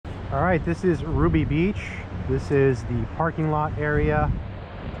All right, this is Ruby Beach. This is the parking lot area.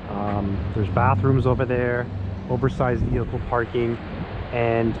 There's bathrooms over there, oversized vehicle parking,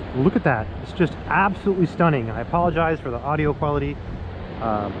 and look at that. It's just absolutely stunning. I apologize for the audio quality.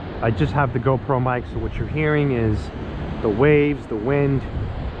 I just have the GoPro mic, so what you're hearing is the waves, the wind.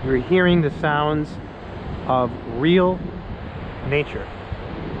 You're hearing the sounds of real nature.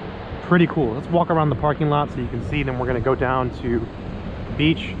 Pretty cool. Let's walk around the parking lot so you can see, then we're gonna go down to the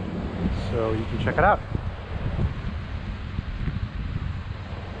beach so you can check it out.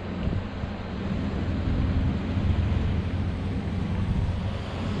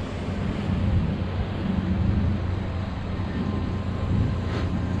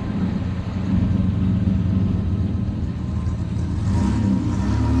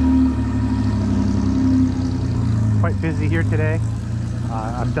 Quite busy here today.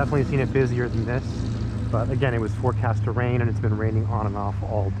 I've definitely seen it busier than this, but again, it was forecast to rain and it's been raining on and off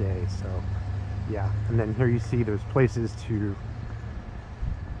all day, so yeah. And then here you see there's places to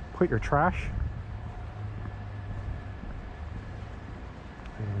put your trash,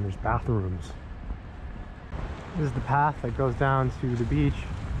 and there's bathrooms. This is the path that goes down to the beach.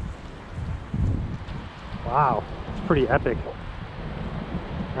 Wow, it's pretty epic.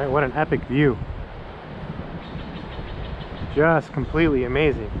 All right, what an epic view. Just completely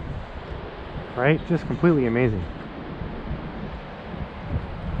amazing, right? Just completely amazing.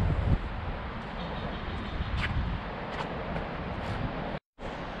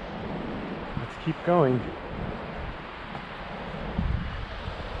 Let's keep going.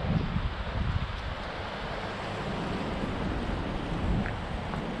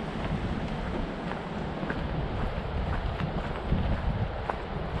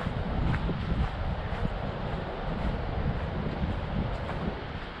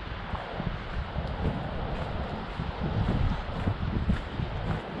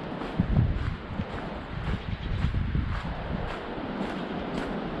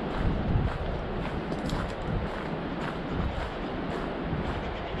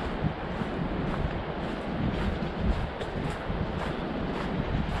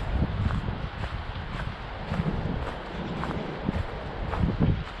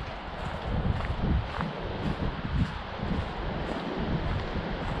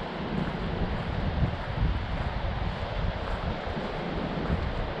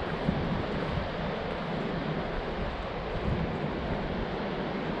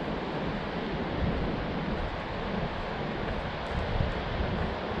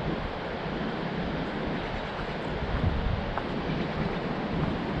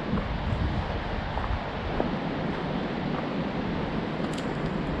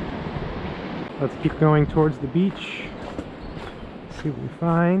 Let's keep going towards the beach, see what we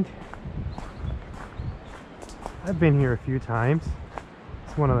find. I've been here a few times.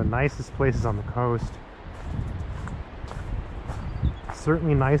 It's one of the nicest places on the coast.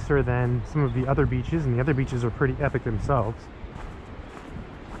 Certainly nicer than some of the other beaches, and the other beaches are pretty epic themselves.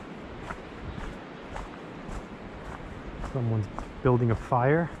 Someone's building a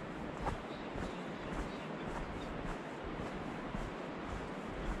fire.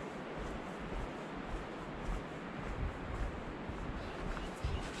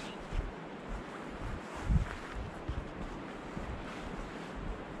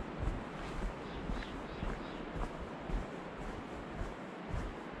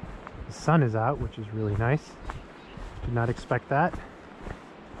 The sun is out, which is really nice. Did not expect that.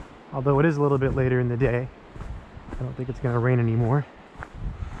 Although it is a little bit later in the day. I don't think it's going to rain anymore.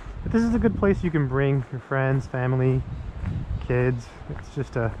 But this is a good place you can bring your friends, family, kids. It's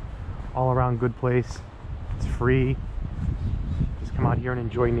just a all-around good place. It's free. Just come out here and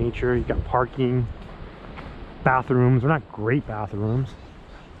enjoy nature. You got parking, bathrooms. They're not great bathrooms,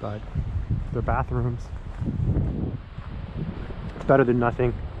 but they're bathrooms. It's better than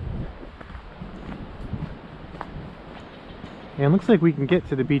nothing. And it looks like we can get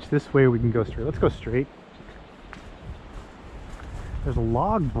to the beach this way, or we can go straight. Let's go straight. There's a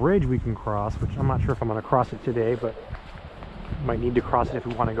log bridge we can cross, which I'm not sure if I'm going to cross it today, but might need to cross it if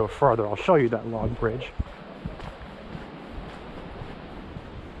we want to go farther. I'll show you that log bridge.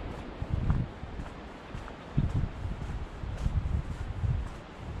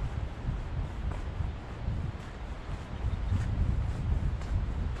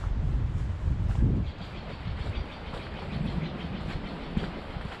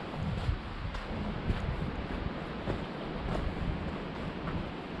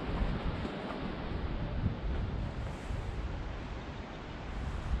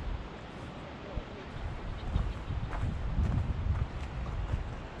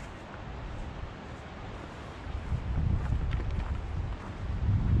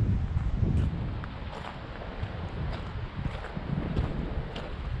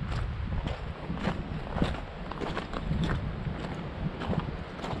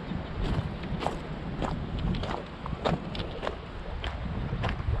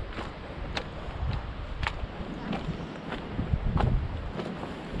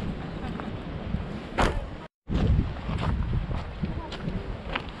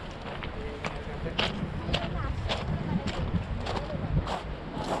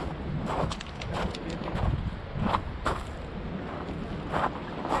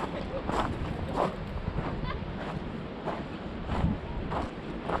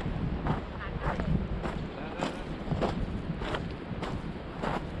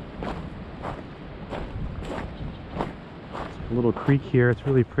 A little creek here. It's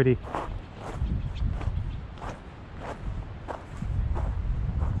really pretty.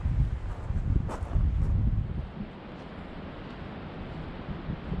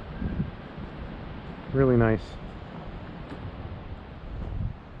 Really nice.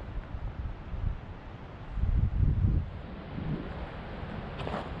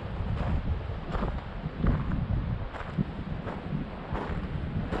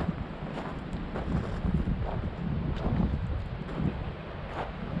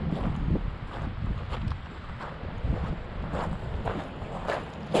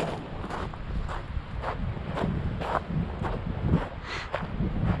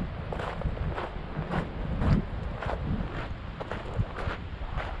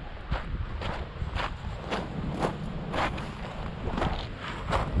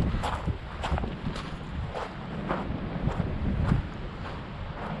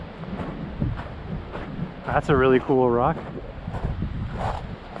 That's a really cool rock.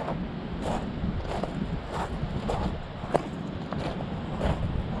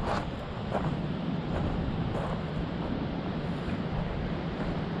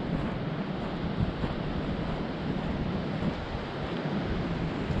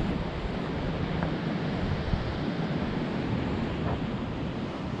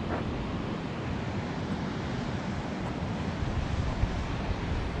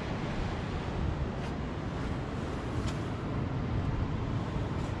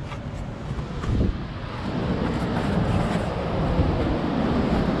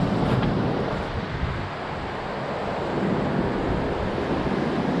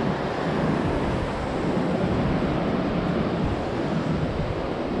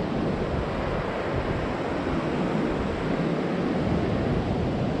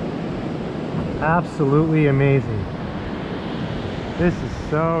 Absolutely amazing. This is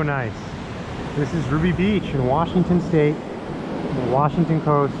so nice. This is Ruby Beach in Washington State, on the Washington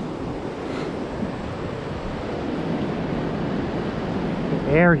coast.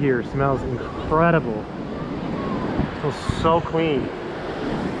 The air here smells incredible. It feels so clean.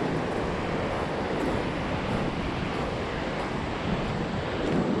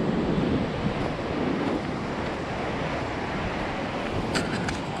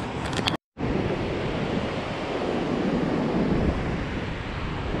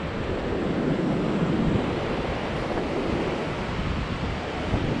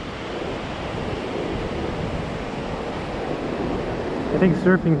 I think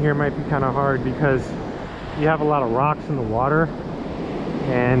surfing here might be kind of hard because you have a lot of rocks in the water,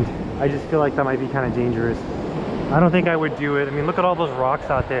 and I just feel like that might be kind of dangerous. I don't think I would do it. I mean, look at all those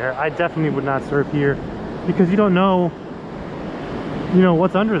rocks out there. I definitely would not surf here because you don't know, you know,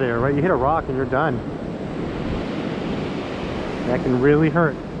 what's under there, right? You hit a rock and you're done. That can really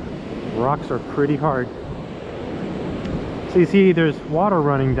hurt. Rocks are pretty hard. So you see there's water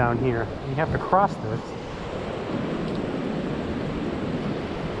running down here. You have to cross this.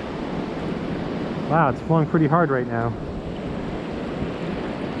 Wow, it's flowing pretty hard right now.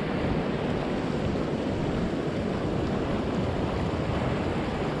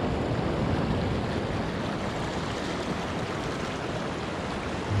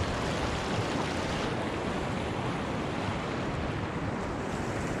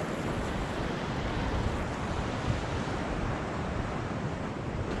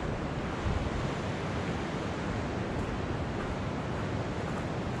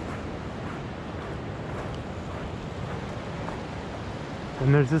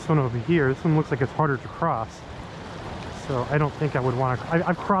 And there's this one over here. This one looks like it's harder to cross. So I don't think I would want to.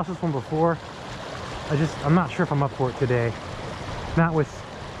 I've crossed this one before. I'm not sure if I'm up for it today. Not with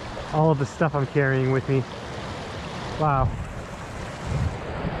all of the stuff I'm carrying with me. Wow.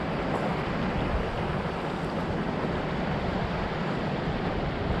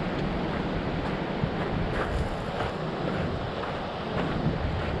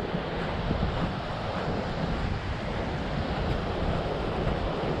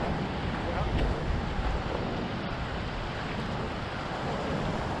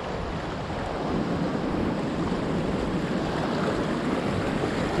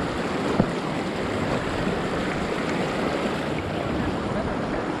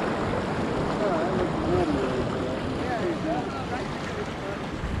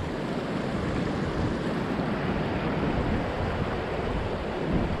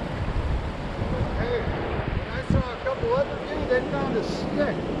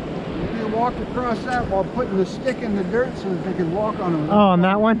 Walked across that while putting the stick in the dirt so that they could walk on it. Oh, on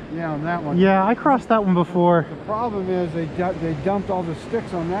that one? Yeah, on that one. Yeah, I crossed that one before. The problem is they dumped all the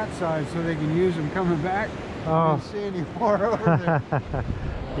sticks on that side so they can use them coming back. Oh. I didn't see any more over there.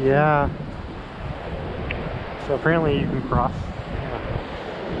 Yeah. So apparently you can cross.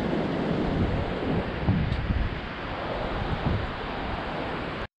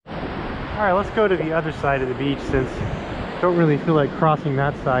 Alright, let's go to the other side of the beach since I don't really feel like crossing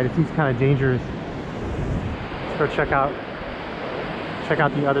that side. It seems kind of dangerous. Let's go check out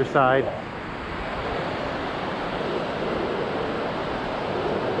the other side.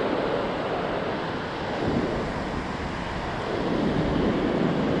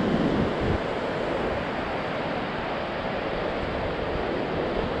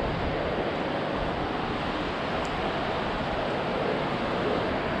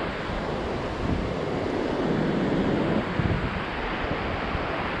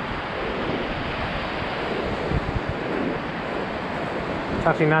 It's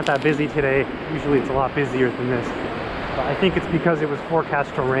actually not that busy today. Usually it's a lot busier than this. But I think it's because it was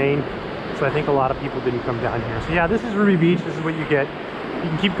forecast to rain, so I think a lot of people didn't come down here. So yeah, this is Ruby Beach. This is what you get. You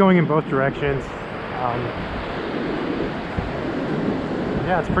can keep going in both directions.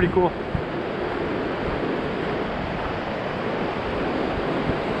 Yeah, it's pretty cool.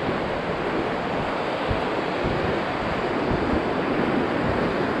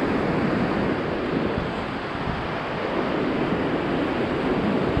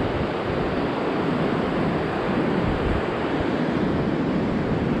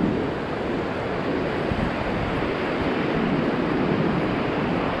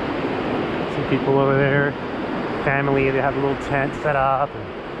 People over there, family, they have a little tent set up.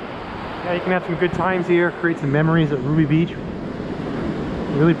 And yeah, you can have some good times here, create some memories at Ruby Beach.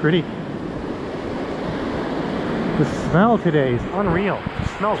 Really pretty. The smell today is unreal. It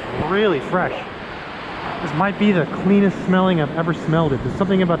smells really fresh. This might be the cleanest smelling I've ever smelled it. There's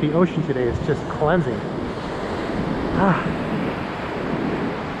something about the ocean today, it's just cleansing.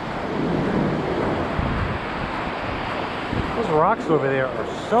 Those rocks over there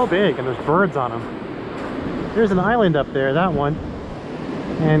are so big and there's birds on them. There's an island up there, that one.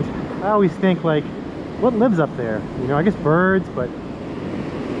 And I always think, like, what lives up there? You know, I guess birds, but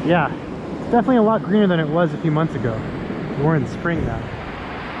yeah, it's definitely a lot greener than it was a few months ago. We're in spring now.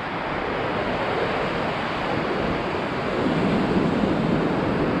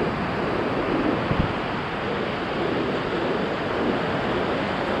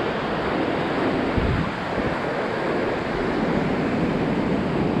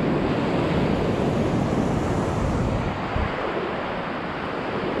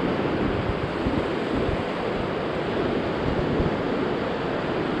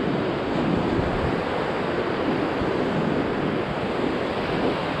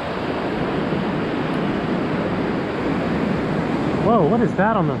 Whoa, what is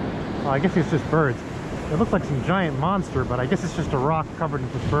that on the... Oh, I guess it's just birds. It looks like some giant monster, but I guess it's just a rock covered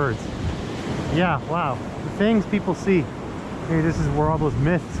with birds. Yeah, wow. The things people see. Maybe this is where all those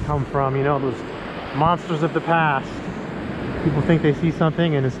myths come from, you know, those monsters of the past. People think they see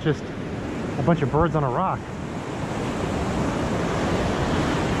something and it's just a bunch of birds on a rock.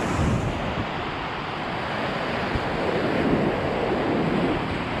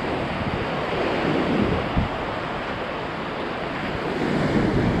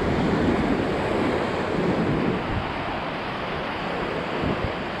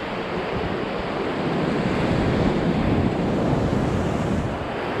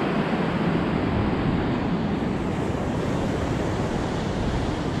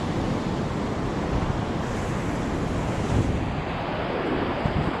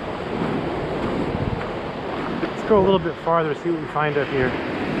 Go a little bit farther, see what we find up here.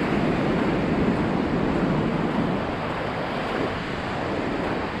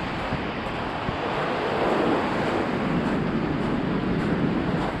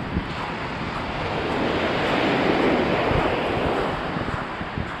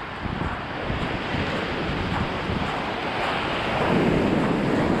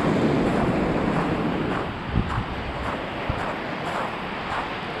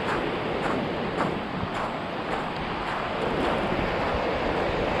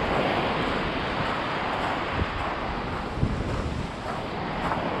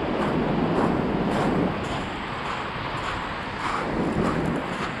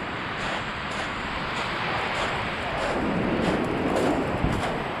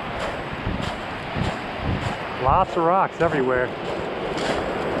 Lots of rocks everywhere.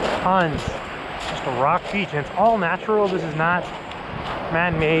 Tons. Just a rock beach, and it's all natural. This is not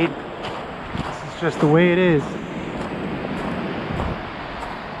man-made. This is just the way it is.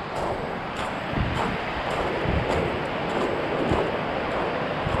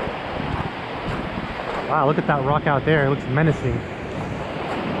 Wow, look at that rock out there. It looks menacing.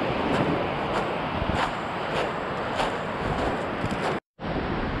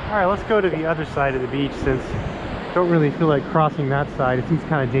 All right, let's go to the other side of the beach since Don't really feel like crossing that side. It seems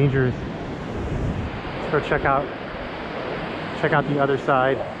kind of dangerous. Let's go check out the other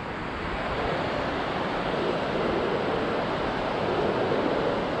side.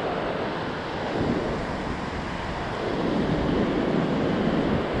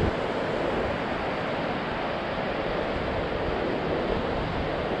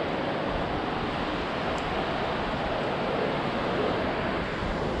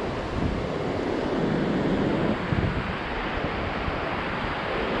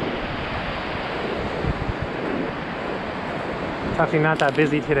 Actually not that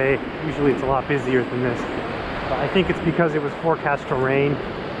busy today. Usually it's a lot busier than this. But I think it's because it was forecast to rain.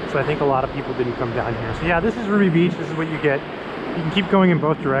 So I think a lot of people didn't come down here. So yeah, this is Ruby Beach. This is what you get. You can keep going in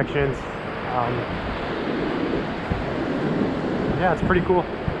both directions. Yeah, it's pretty cool.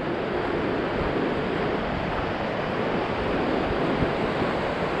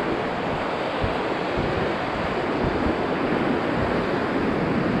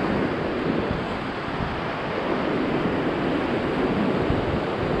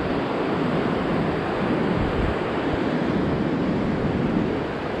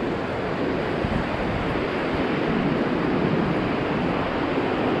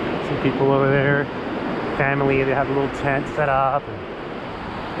 People over there, family, they have a little tent set up, and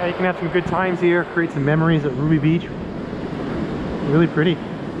yeah, you can have some good times here, create some memories at Ruby Beach. Really pretty.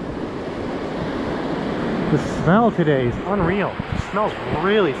 The smell today is unreal. It smells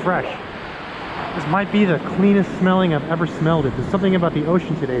really fresh. This might be the cleanest smelling I've ever smelled it. There's something about the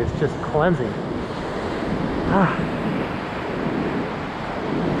ocean today, it's just cleansing.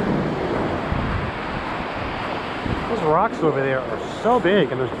 Those rocks over there are so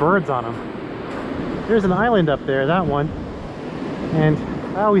big, and there's birds on them. There's an island up there, that one. And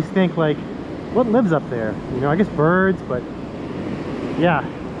I always think, like, what lives up there? You know, I guess birds, but yeah,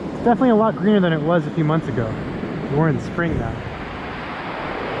 it's definitely a lot greener than it was a few months ago. We're in spring now.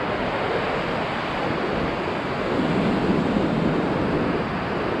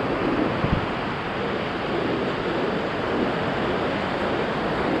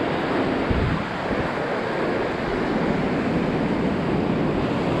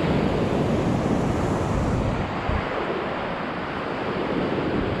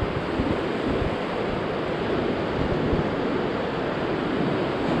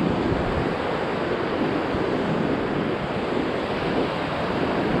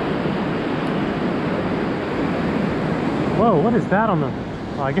 Whoa, what is that on the...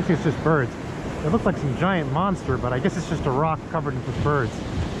 Oh, I guess it's just birds. It looks like some giant monster, but I guess it's just a rock covered with birds.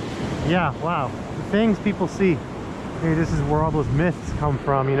 Yeah, wow. The things people see. Maybe this is where all those myths come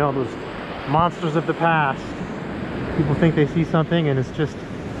from, you know, those monsters of the past. People think they see something and it's just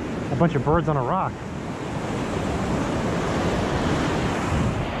a bunch of birds on a rock.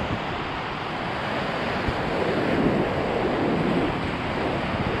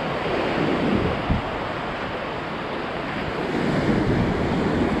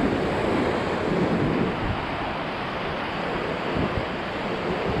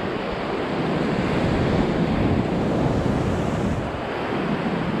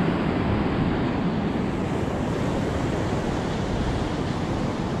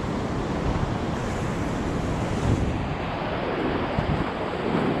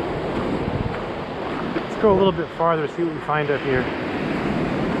 Go a little bit farther, see what we find up here.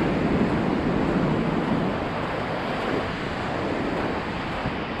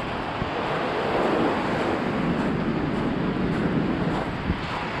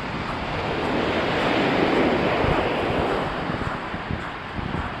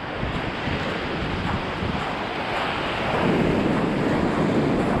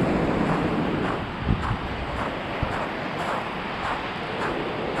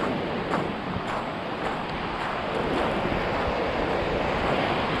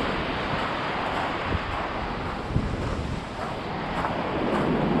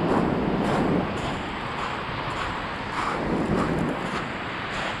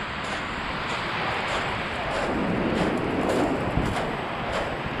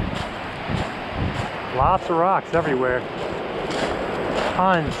 Lots of rocks everywhere.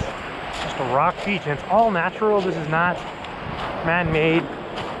 Tons. Just a rock beach, and it's all natural. This is not man-made.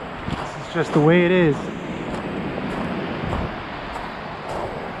 This is just the way it is.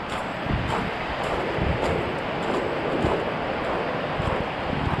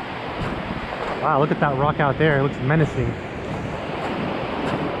 Wow, look at that rock out there. It looks menacing.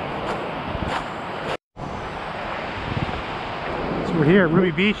 So we're here at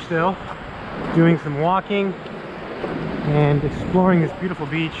Ruby Beach still, doing some walking and exploring this beautiful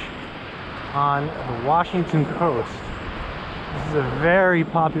beach on the Washington coast. This is a very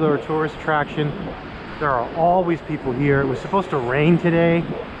popular tourist attraction. There are always people here. It was supposed to rain today,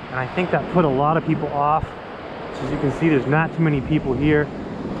 and I think that put a lot of people off. So as you can see, there's not too many people here.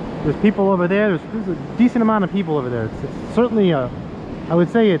 There's people over there. There's a decent amount of people over there. It's certainly I would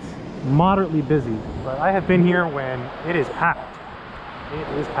say it's moderately busy, but I have been here when it is packed.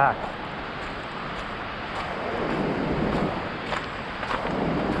 It is packed.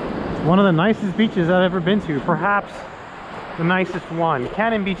 It's one of the nicest beaches I've ever been to, perhaps the nicest one.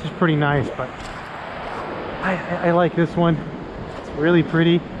 Cannon Beach is pretty nice, but I like this one. It's really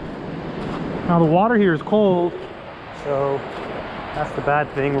pretty. Now the water here is cold, so that's the bad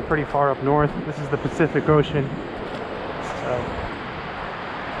thing. We're pretty far up north. This is the Pacific Ocean. So,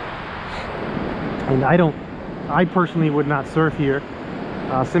 and I personally would not surf here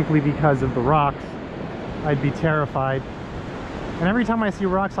simply because of the rocks. I'd be terrified. And every time I see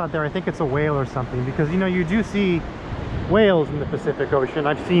rocks out there, I think it's a whale or something, because you know, you do see whales in the Pacific Ocean.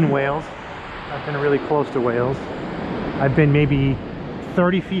 I've seen whales. I've been really close to whales. I've been maybe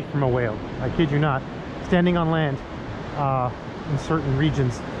 30 feet from a whale. I kid you not. Standing on land in certain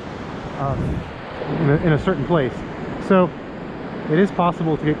regions, in a certain place. So it is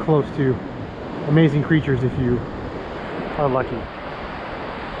possible to get close to amazing creatures if you are lucky.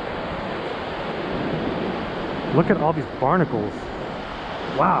 Look at all these barnacles.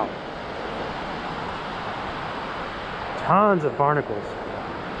 Wow. Tons of barnacles.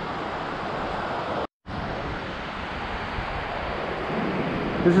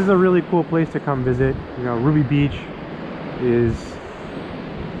 This is a really cool place to come visit. You know, Ruby Beach is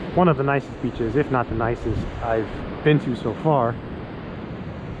one of the nicest beaches, if not the nicest, I've been to so far.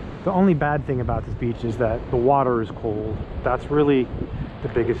 The only bad thing about this beach is that the water is cold. That's really the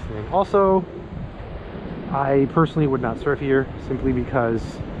biggest thing. Also, I personally would not surf here simply because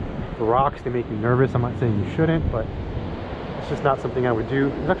the rocks, they make me nervous. I'm not saying you shouldn't, but it's just not something I would do.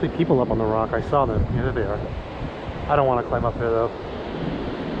 There's actually people up on the rock. I saw them. Yeah, there they are. I don't want to climb up there though.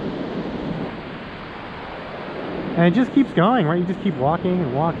 And it just keeps going, right? You just keep walking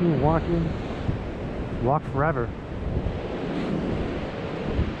and walking and walking. Walk forever.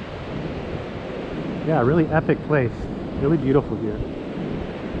 Yeah, really epic place. Really beautiful here.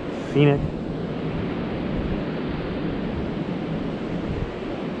 Scenic.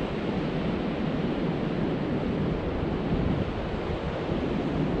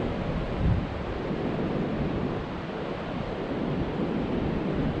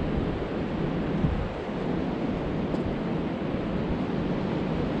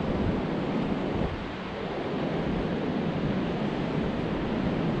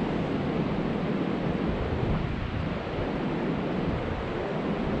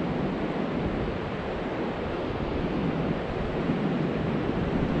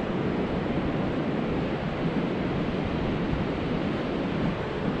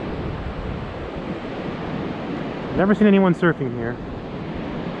 Never seen anyone surfing here,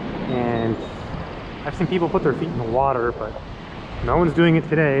 and I've seen people put their feet in the water, but no one's doing it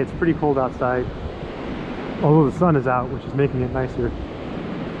today. It's pretty cold outside, although the sun is out, which is making it nicer.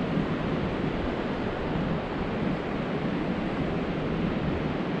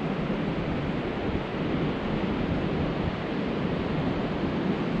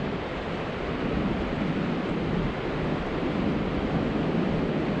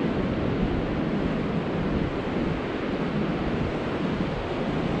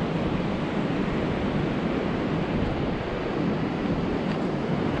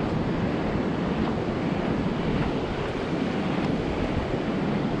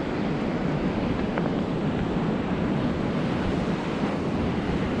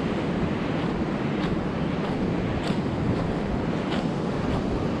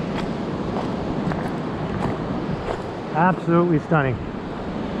 Absolutely stunning.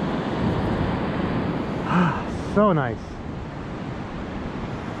 So nice.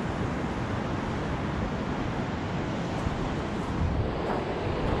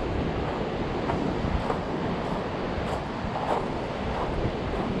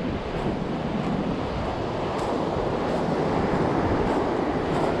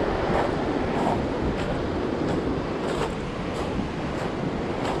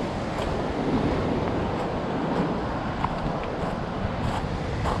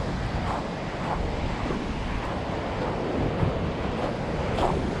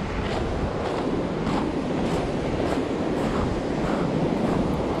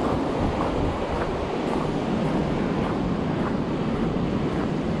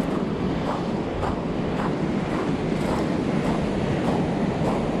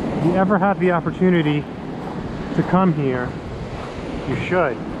 If you ever have the opportunity to come here, you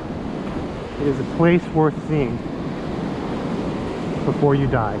should. It is a place worth seeing before you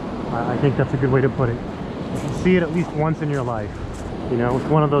die. I think that's a good way to put it. You should see it at least once in your life. You know, it's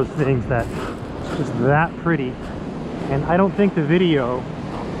one of those things that it's just that pretty. And I don't think the video,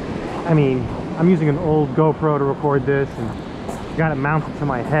 I mean, I'm using an old GoPro to record this and got it mounted to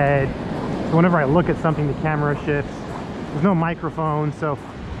my head. So whenever I look at something, the camera shifts. There's no microphone, so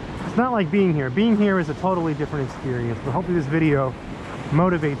it's not like being here. Being here is a totally different experience, but hopefully this video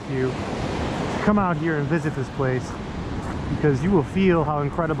motivates you to come out here and visit this place, because you will feel how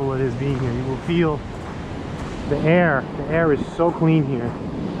incredible it is being here. You will feel the air. The air is so clean here.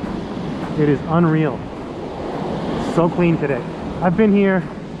 It is unreal. So clean today. I've been here,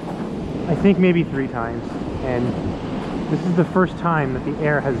 I think maybe 3 times, and this is the first time that the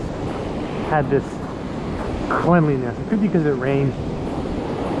air has had this cleanliness. It could be because it rained.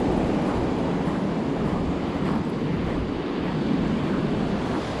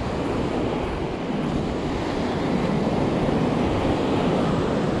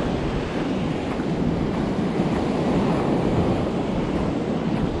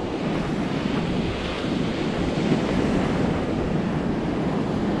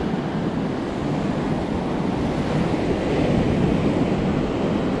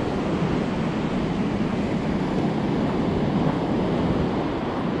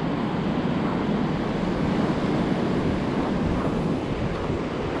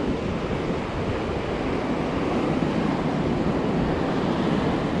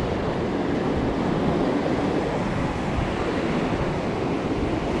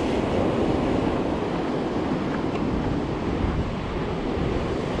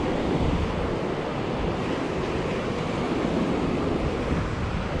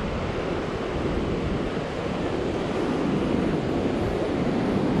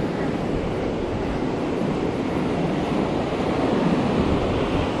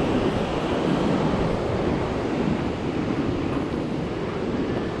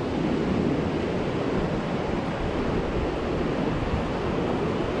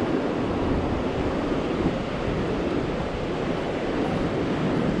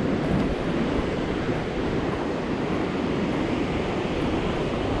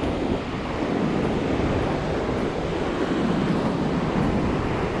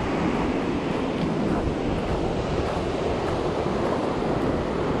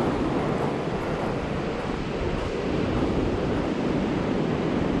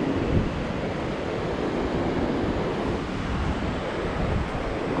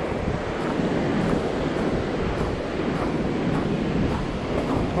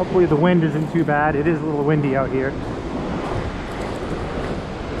 Hopefully the wind isn't too bad. It is a little windy out here.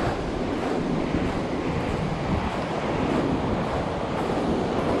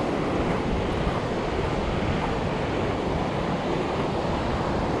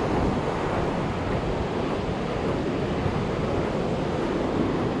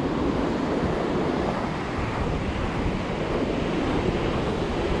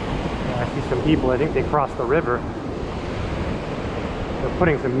 I see some people, I think they crossed the river. They're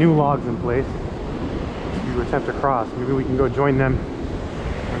putting some new logs in place to attempt to cross. Maybe we can go join them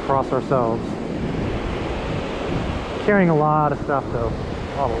and cross ourselves. Carrying a lot of stuff though.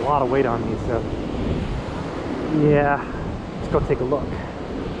 Oh, a lot of weight on me, so yeah, let's go take a look.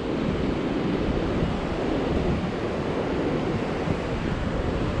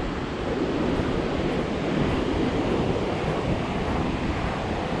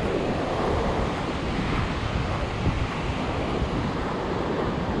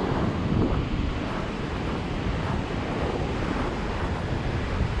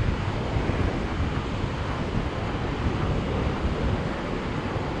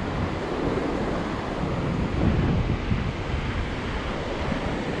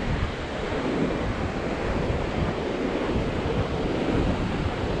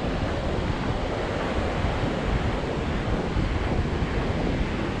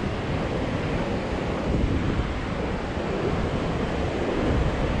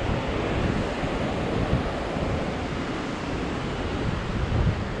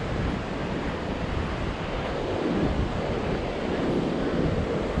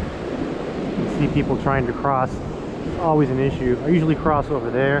 See people trying to cross. It's always an issue. I usually cross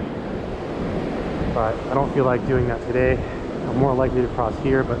over there, but I don't feel like doing that today. I'm more likely to cross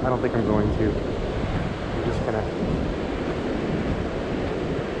here, but I don't think I'm going to. I'm just gonna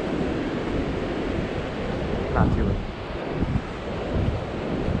not do it.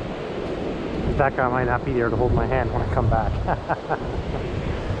 That guy might not be there to hold my hand when I come back.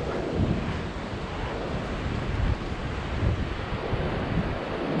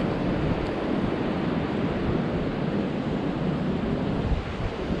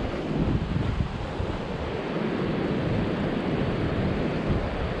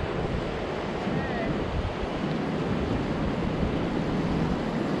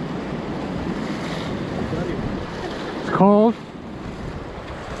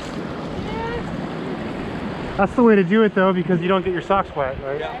 That's the way to do it though, because you don't get your socks wet,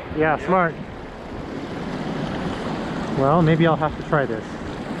 right? Yeah, smart. Well, maybe I'll have to try this.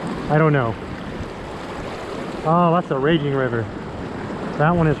 I don't know. Oh, that's a raging river.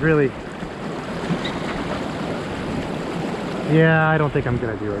 That one is really... Yeah, I don't think I'm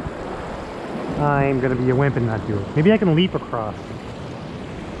gonna do it. I'm gonna be a wimp and not do it. Maybe I can leap across.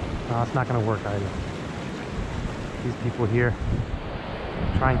 No, it's not gonna work either. These people here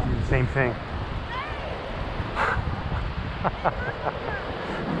trying to do the same thing.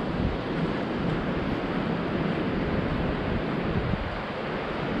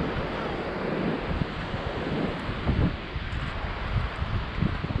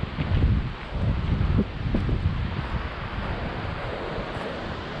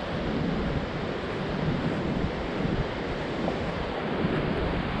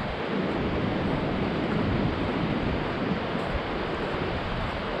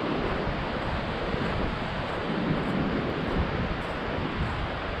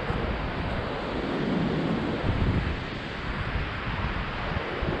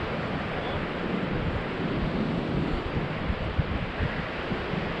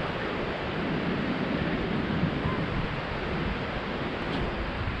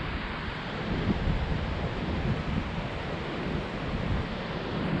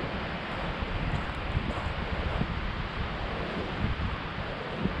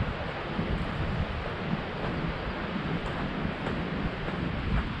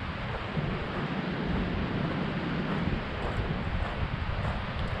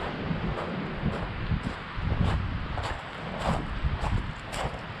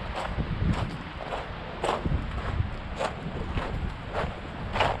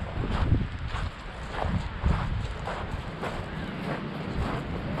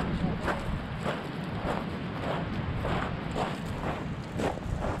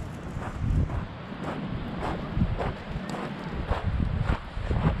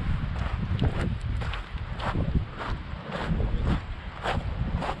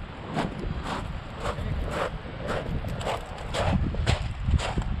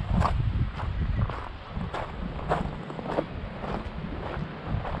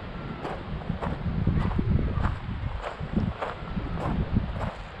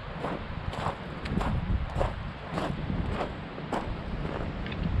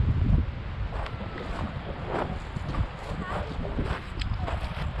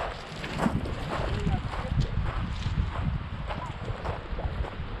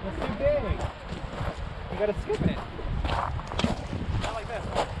 You gotta skip it. Not like this.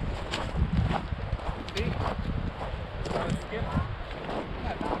 See? You gotta skip.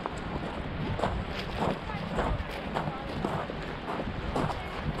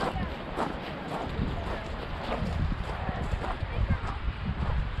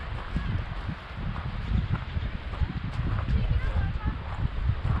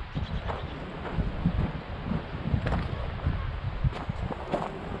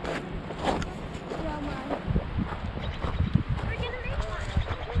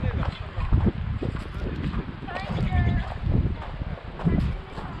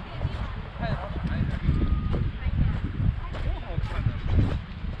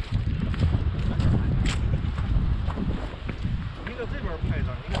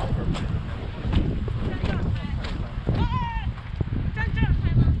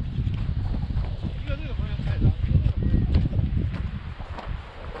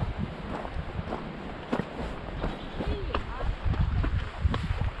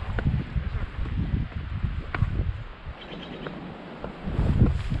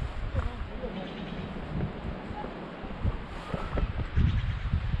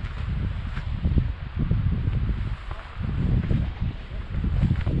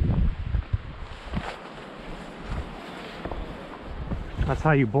 That's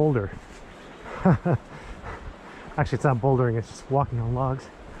how you boulder. Actually, it's not bouldering, it's just walking on logs.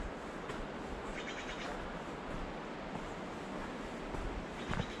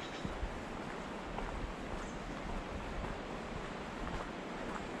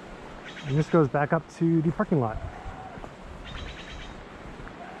 And this goes back up to the parking lot.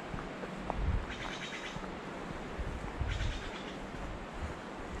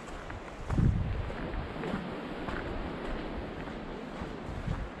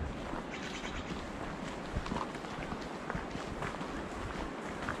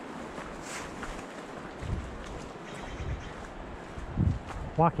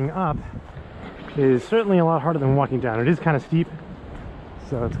 Walking up is certainly a lot harder than walking down. It is kind of steep,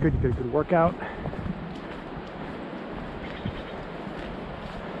 so it's good to get a good workout.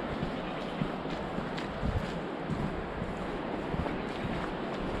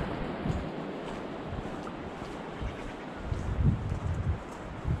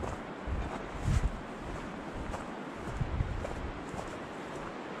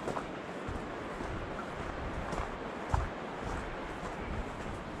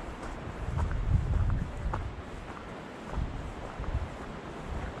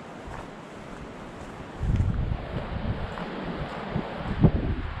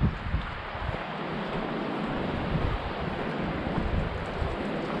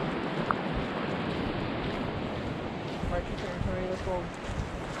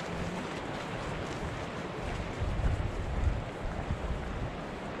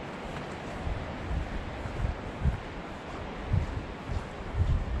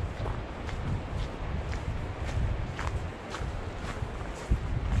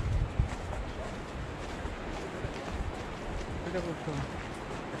 Whatever.